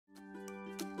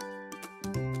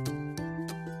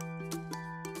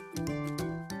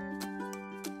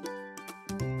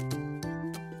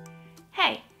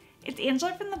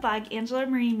Angela from the blog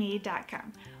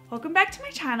AngelaMarieMade.com. Welcome back to my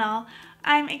channel.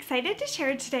 I'm excited to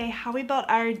share today how we built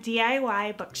our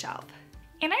DIY bookshelf.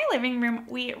 In our living room,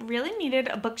 we really needed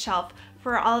a bookshelf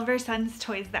for all of our son's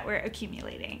toys that were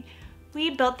accumulating.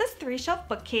 We built this 3-shelf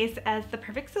bookcase as the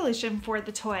perfect solution for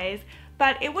the toys,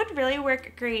 but it would really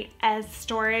work great as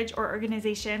storage or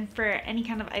organization for any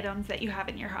kind of items that you have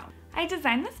in your home. I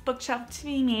designed this bookshelf to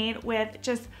be made with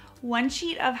just 1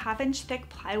 sheet of 1/2-inch thick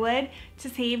plywood to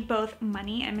save both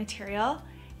money and material.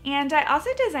 And I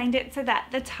also designed it so that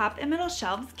the top and middle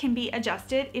shelves can be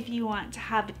adjusted if you want to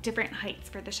have different heights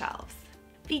for the shelves.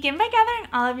 Begin by gathering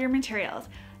all of your materials.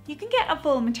 You can get a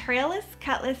full material list,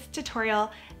 cut list,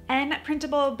 tutorial, and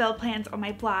printable build plans on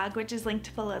my blog, which is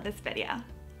linked below this video.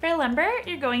 For lumber,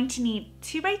 you're going to need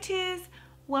 2x2s,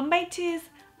 1x2s,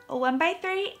 a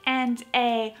 1x3, and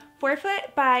a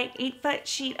 4-foot by 8-foot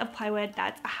sheet of plywood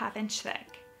that's a 1/2-inch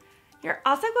thick. You're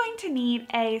also going to need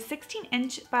a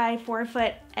 16-inch by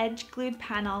 4-foot edge glued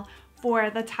panel for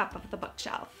the top of the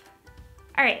bookshelf.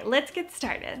 All right, let's get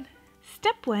started.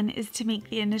 Step 1 is to make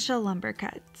the initial lumber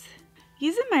cuts.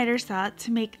 Use a miter saw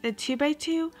to make the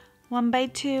 2x2,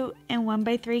 1x2, and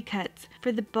 1x3 cuts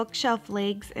for the bookshelf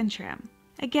legs and trim.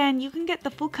 Again, you can get the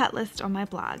full cut list on my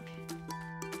blog.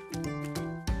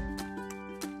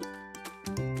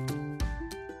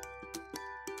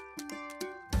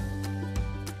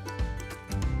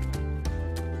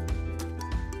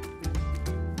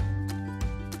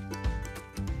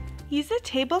 Use a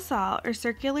table saw or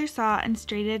circular saw and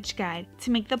straight edge guide to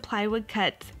make the plywood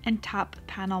cuts and top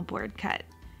panel board cut.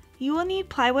 You will need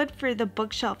plywood for the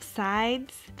bookshelf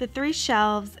sides, the 3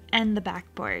 shelves, and the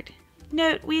backboard.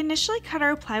 Note, we initially cut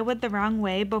our plywood the wrong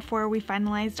way before we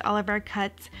finalized all of our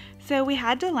cuts, so we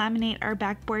had to laminate our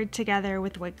backboard together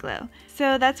with wood glue.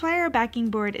 So that's why our backing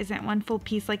board isn't one full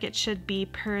piece like it should be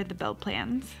per the build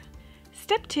plans.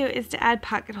 Step 2 is to add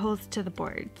pocket holes to the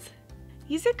boards.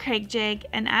 Use a Craig jig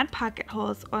and add pocket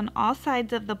holes on all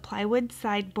sides of the plywood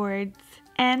sideboards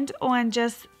and on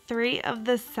just 3 of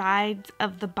the sides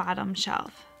of the bottom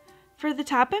shelf. For the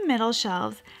top and middle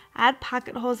shelves, add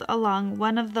pocket holes along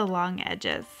one of the long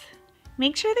edges.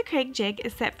 Make sure the Craig jig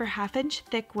is set for 1/2-inch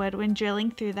thick wood when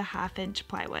drilling through the 1/2-inch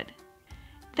plywood.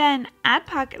 Then add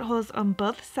pocket holes on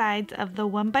both sides of the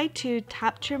 1x2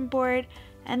 top trim board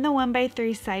and the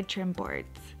 1x3 side trim boards.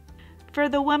 For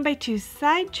the 1x2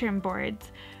 side trim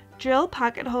boards, drill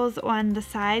pocket holes on the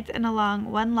sides and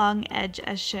along one long edge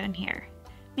as shown here.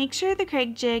 Make sure the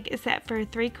Craig jig is set for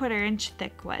 3/4 inch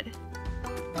thick wood.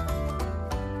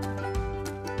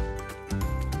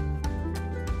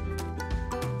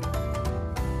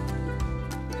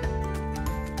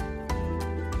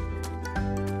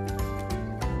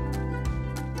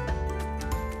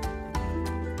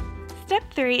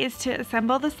 Step 3 is to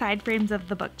assemble the side frames of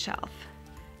the bookshelf.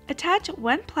 Attach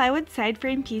 1 plywood side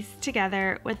frame piece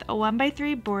together with a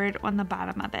 1x3 board on the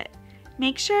bottom of it.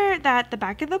 Make sure that the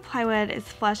back of the plywood is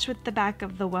flush with the back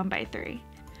of the 1x3.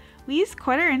 We use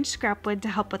 1/4 inch scrap wood to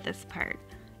help with this part.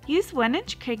 Use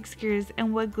 1-inch Craig screws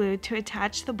and wood glue to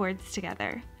attach the boards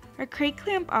together. Our Craig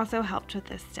clamp also helped with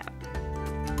this step.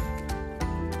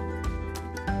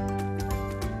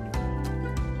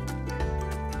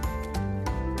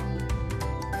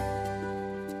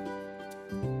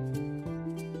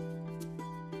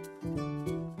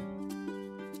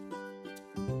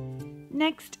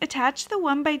 Next, attach the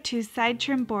 1x2 side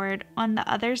trim board on the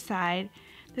other side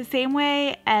the same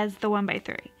way as the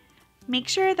 1x3. Make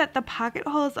sure that the pocket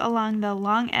holes along the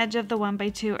long edge of the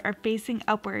 1x2 are facing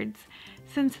upwards,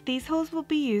 since these holes will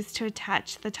be used to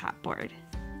attach the top board.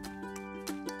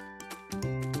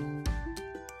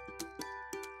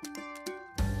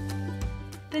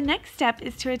 The next step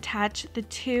is to attach the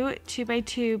 2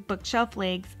 2x2 bookshelf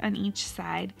legs on each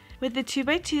side, with the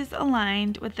 2x2s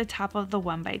aligned with the top of the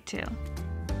 1x2.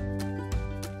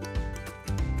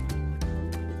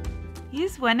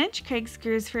 Use 1-inch Craig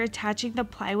screws for attaching the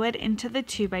plywood into the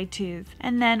 2x2s,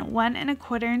 and then 1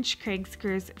 1/4 inch Craig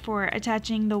screws for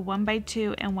attaching the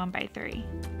 1x2 and 1x3.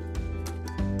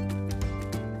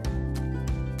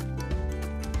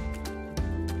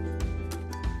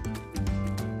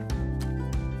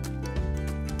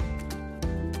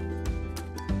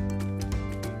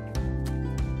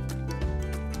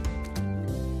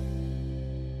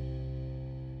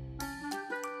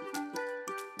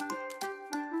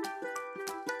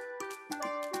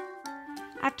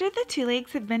 After the 2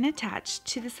 legs have been attached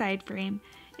to the side frame,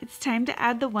 it's time to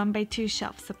add the 1x2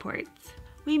 shelf supports.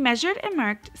 We measured and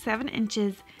marked 7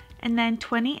 inches and then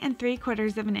 20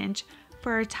 3/4 of an inch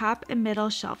for our top and middle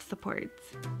shelf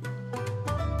supports.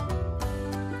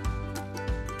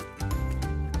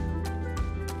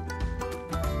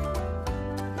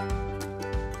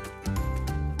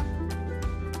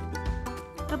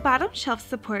 bottom shelf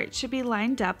support should be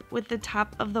lined up with the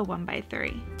top of the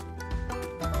 1x3.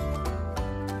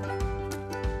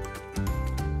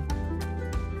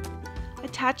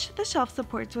 Attach the shelf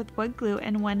supports with wood glue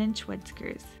and 1-inch wood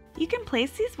screws. You can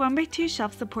place these 1x2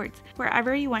 shelf supports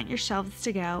wherever you want your shelves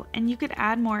to go, and you could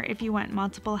add more if you want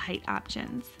multiple height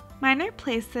options. Mine are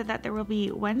placed so that there will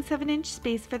be one 7-inch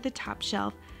space for the top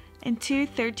shelf and two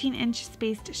 13-inch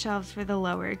spaced shelves for the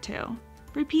lower two.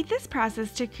 Repeat this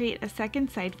process to create a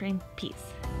second side frame piece.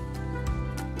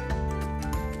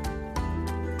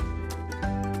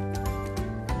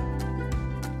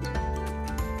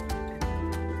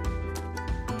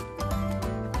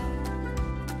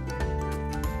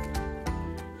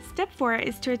 Step 4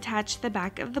 is to attach the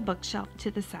back of the bookshelf to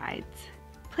the sides.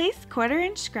 Place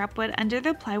 1/4-inch scrap wood under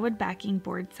the plywood backing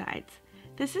board sides.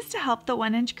 This is to help the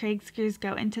 1-inch Kreg screws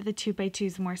go into the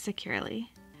 2x2s more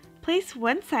securely. Place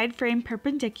one side frame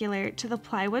perpendicular to the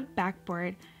plywood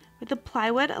backboard with the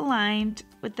plywood aligned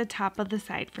with the top of the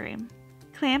side frame.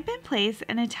 Clamp in place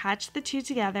and attach the two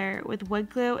together with wood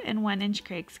glue and 1-inch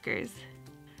Kreg screws.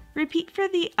 Repeat for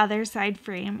the other side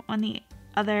frame on the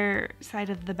other side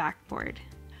of the backboard.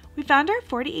 We found our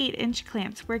 48-inch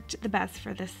clamps worked the best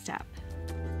for this step.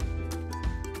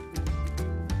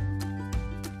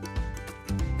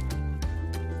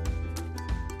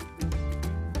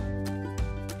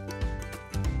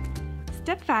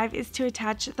 Step 5 is to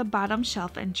attach the bottom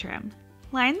shelf and trim.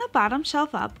 Line the bottom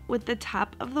shelf up with the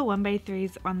top of the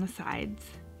 1x3s on the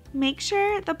sides. Make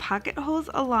sure the pocket holes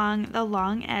along the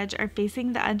long edge are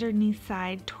facing the underneath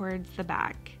side towards the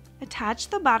back. Attach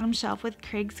the bottom shelf with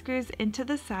Kreg screws into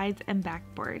the sides and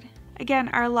backboard. Again,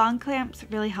 our long clamps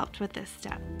really helped with this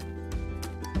step.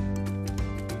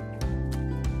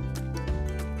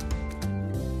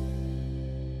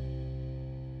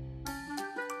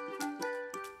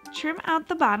 Trim out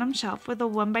the bottom shelf with a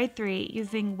 1x3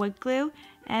 using wood glue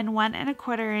and 1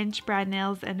 1/4-inch brad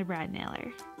nails and a brad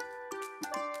nailer.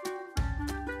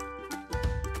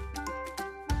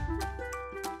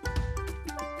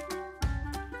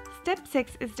 Step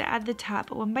 6 is to add the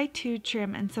top 1x2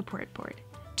 trim and support board.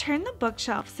 Turn the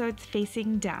bookshelf so it's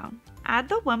facing down. Add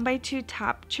the 1x2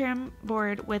 top trim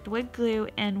board with wood glue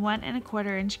and 1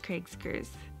 1/4-inch Kreg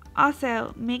screws.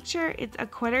 Also, make sure it's a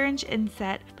 1/4-inch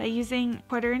inset by using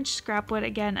 1/4-inch scrap wood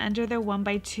again under the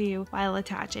 1x2 while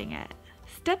attaching it.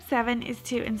 Step 7 is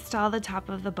to install the top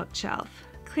of the bookshelf.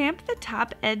 Clamp the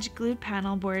top edge glued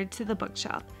panel board to the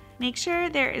bookshelf. Make sure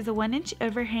there is a 1-inch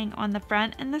overhang on the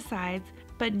front and the sides,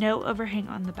 but no overhang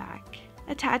on the back.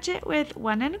 Attach it with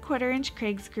 1 1/4-inch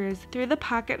Kreg screws through the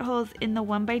pocket holes in the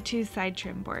 1x2 side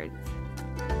trim boards.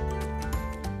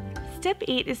 Step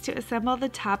 8 is to assemble the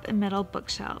top and middle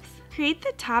bookshelves. Create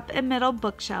the top and middle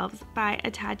bookshelves by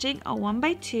attaching a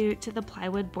 1x2 to the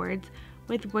plywood boards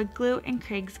with wood glue and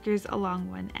Kreg screws along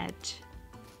one edge.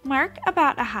 Mark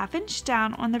about a 1/2 inch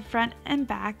down on the front and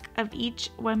back of each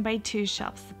 1x2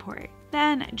 shelf support.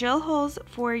 Then drill holes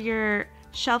for your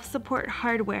shelf support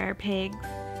hardware pegs.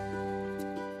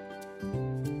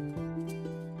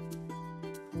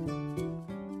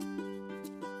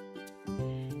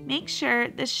 Make sure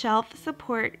the shelf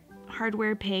support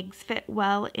hardware pegs fit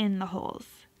well in the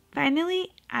holes.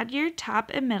 Finally, add your top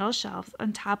and middle shelves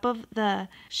on top of the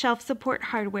shelf support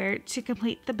hardware to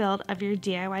complete the build of your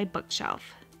DIY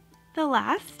bookshelf. The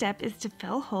last step is to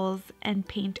fill holes and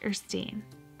paint or stain.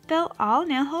 Fill all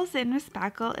nail holes in with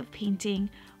spackle if painting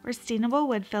or stainable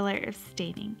wood filler if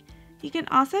staining. You can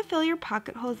also fill your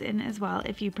pocket holes in as well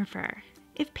if you prefer.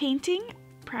 If painting,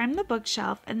 prime the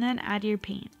bookshelf and then add your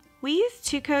paint. We used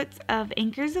 2 coats of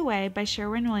Anchors Away by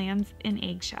Sherwin-Williams in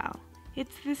eggshell.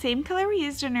 It's the same color we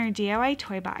used in our DIY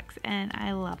toy box and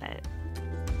I love it.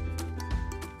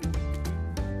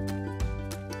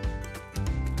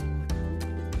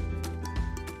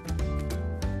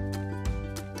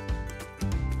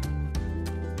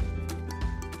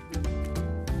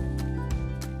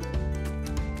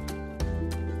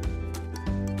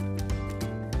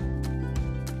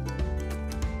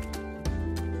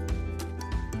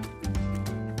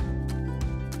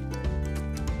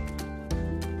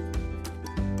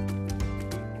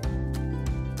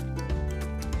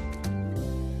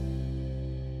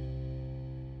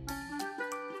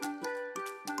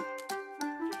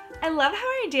 I love how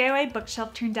our DIY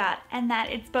bookshelf turned out and that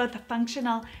it's both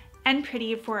functional and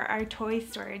pretty for our toy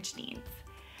storage needs.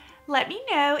 Let me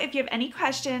know if you have any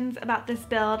questions about this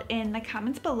build in the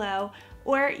comments below,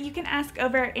 or you can ask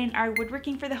over in our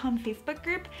Woodworking for the Home Facebook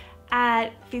group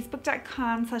at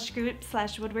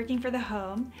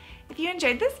facebook.com/group/woodworkingforthehome. If you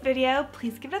enjoyed this video,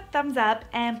 please give it a thumbs up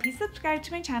and please subscribe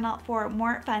to my channel for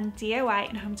more fun DIY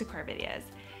and home decor videos.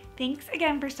 Thanks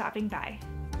again for stopping by.